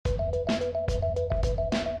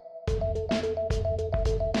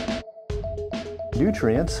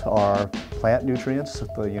nutrients are plant nutrients,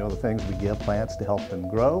 the things we give plants to help them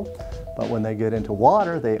grow. But when they get into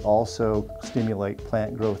water, they also stimulate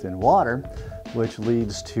plant growth in water, which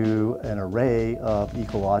leads to an array of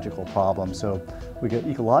ecological problems. So we get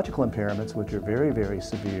ecological impairments, which are very, very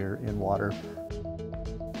severe in water.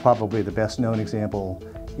 Probably the best known example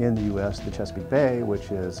in the U.S., the Chesapeake Bay,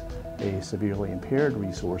 which is a severely impaired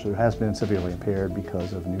resource, or has been severely impaired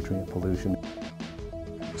because of nutrient pollution.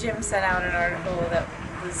 Jim sent out an article that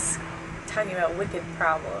was talking about wicked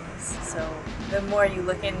problems. So the more you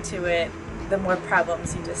look into it, the more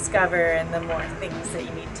problems you discover and the more things that you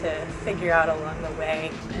need to figure out along the way.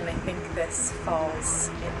 And I think this falls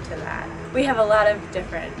into that. We have a lot of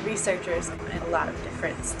different researchers and a lot of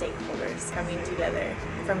different stakeholders coming together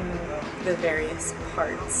from the various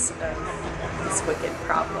parts of this wicked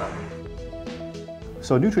problem.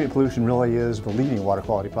 So nutrient pollution really is the leading water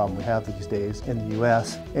quality problem we have these days in the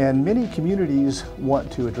U.S. And many communities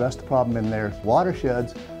want to address the problem in their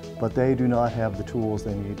watersheds, but they do not have the tools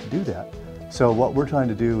they need to do that. So what we're trying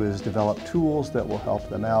to do is develop tools that will help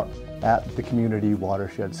them out at the community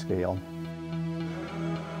watershed scale.